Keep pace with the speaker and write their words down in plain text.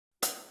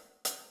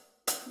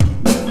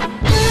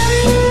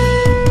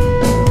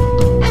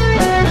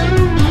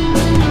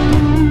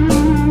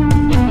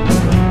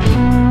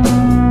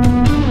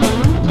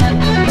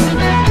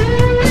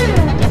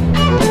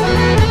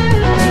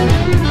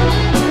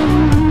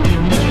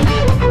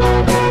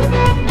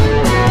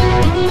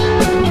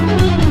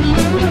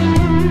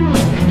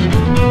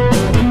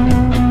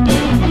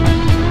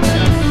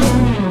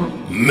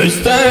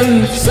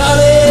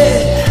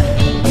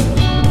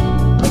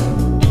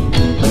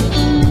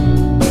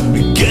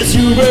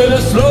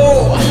rather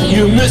slow,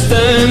 you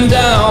Mustang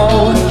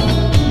down.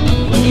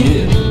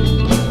 Yeah.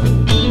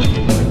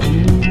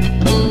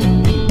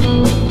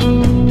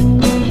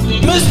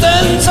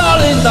 Mustang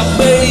Sally, the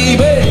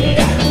baby.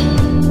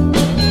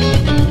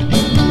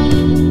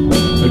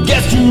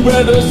 Guess you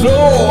rather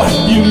slow,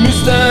 you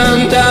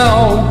Mustang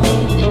down.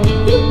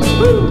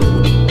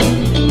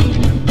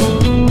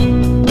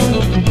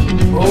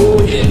 Oh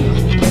yeah.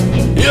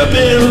 You've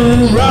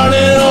been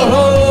running all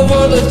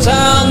over the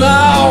town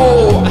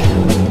now.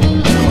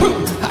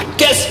 I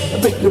guess I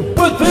picked the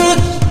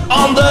footprints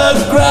on the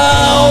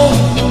ground.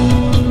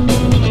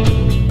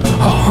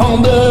 On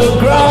the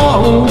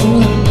ground.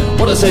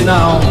 What I say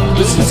now?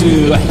 Listen to,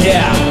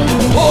 yeah.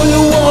 All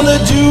you wanna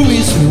do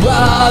is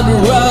ride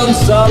around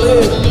Sally,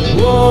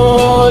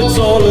 ride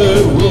Sally,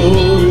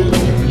 ride.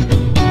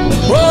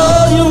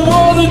 All you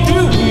wanna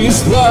do is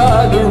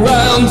ride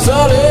around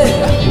Sally,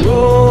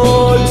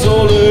 ride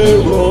Sally,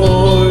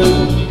 ride.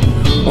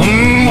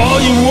 All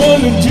you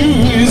wanna do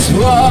is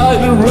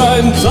ride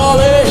around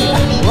Sally,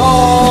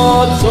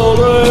 ride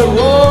Sally,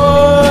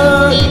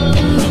 ride.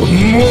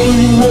 All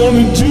you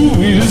wanna do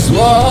is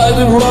ride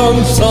around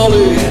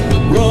Sally,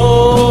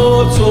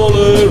 ride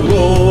Sally,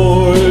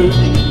 ride.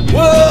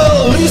 Well,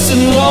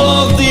 listen, all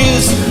of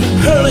these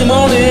early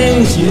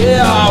mornings,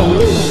 yeah,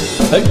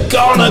 we're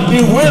gonna be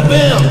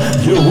whipping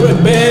your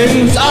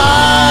whipping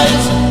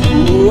eyes.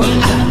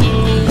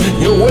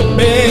 Your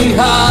whipping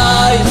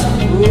eyes.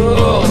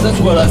 Oh, that's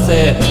what I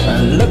said.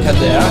 Look at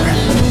there.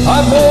 I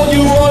bought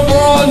you a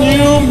brand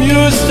new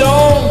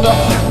Mustang,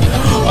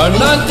 a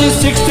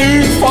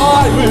 1965.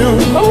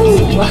 Oh,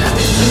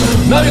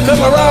 now you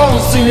come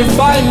around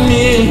signify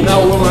me.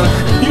 Now, woman,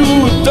 you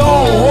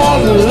don't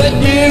want to let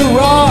me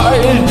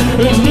ride.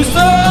 It's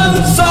Mustang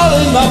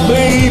Sally, my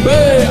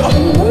baby.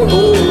 Oh,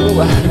 no.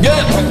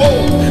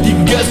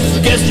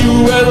 Guess you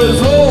rather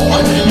slow,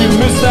 you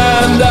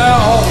Mustang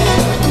down.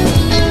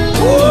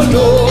 Oh,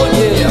 no,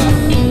 yeah.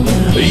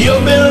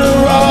 You've been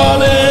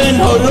running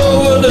all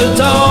over the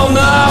town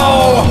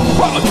now.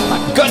 I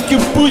got you,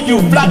 put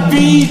your flat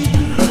feet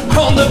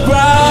on the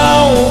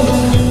ground.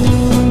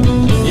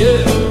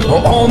 Yeah,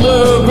 on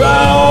the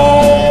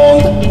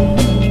ground.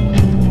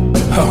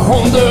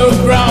 On the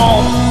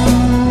ground.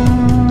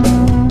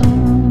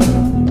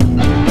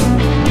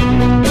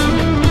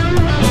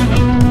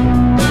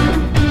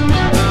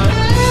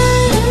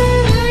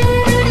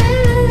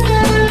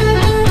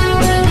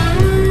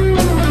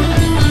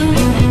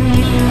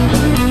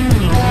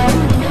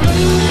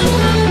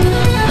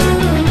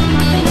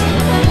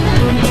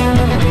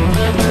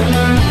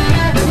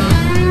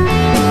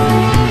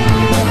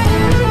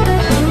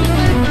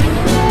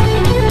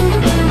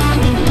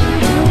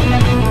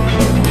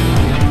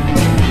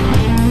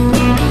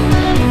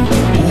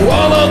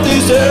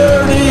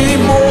 Early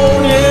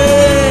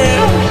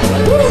morning,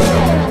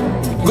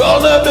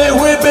 gonna be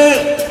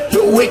whipping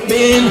your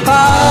whipping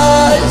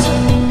eyes.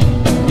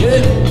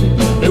 Yeah,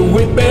 the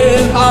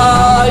whipping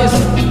eyes.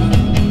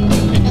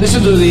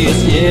 Listen to this,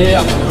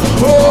 yeah.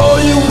 All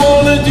you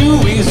wanna do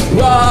is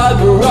ride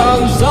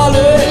around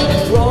Sally,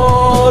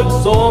 ride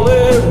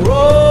Sally,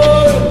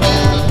 ride.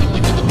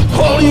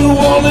 All you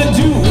wanna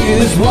do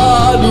is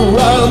ride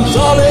around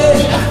Sally,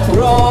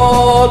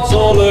 ride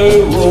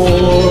Sally,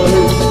 ride.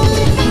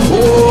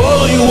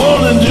 All you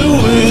wanna do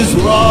is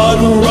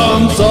ride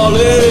around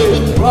Sally,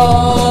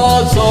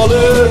 ride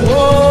Sally,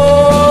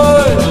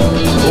 ride.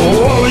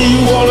 All you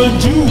wanna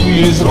do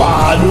is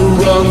ride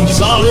around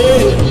Sally,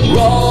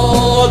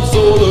 ride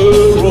Sally,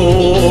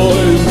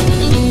 ride.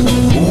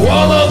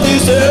 One of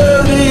these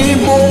early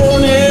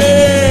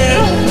morning,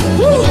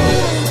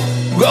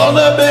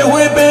 gonna be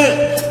whipping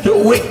your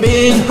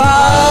whipping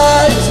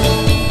eyes.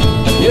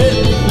 Yeah,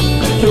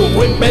 your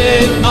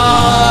whipping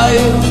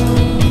eyes.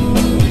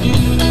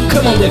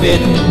 Come on,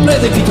 David, play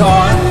the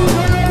guitar.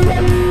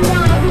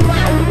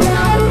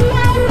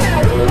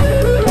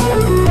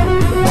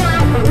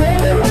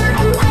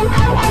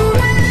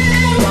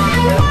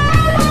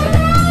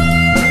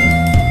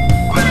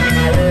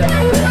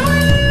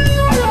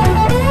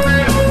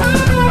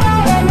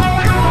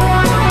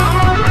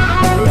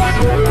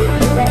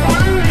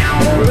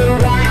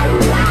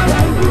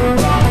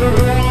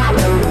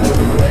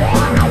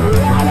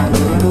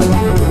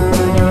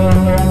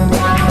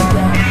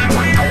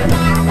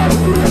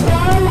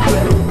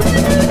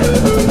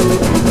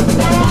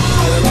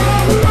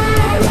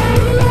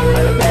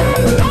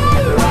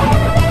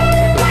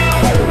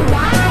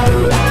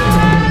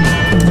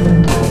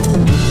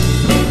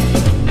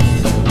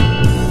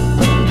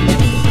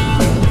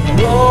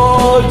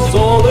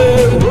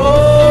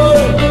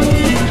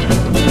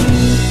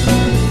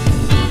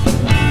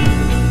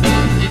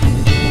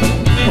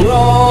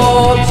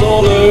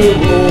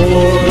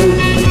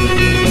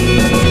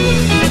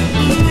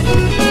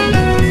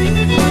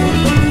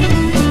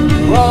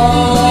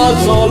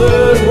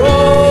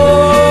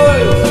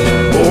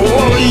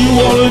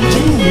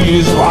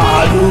 Is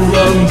ride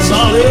around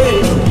Sally,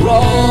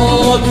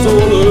 ride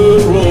Sally,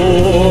 ride.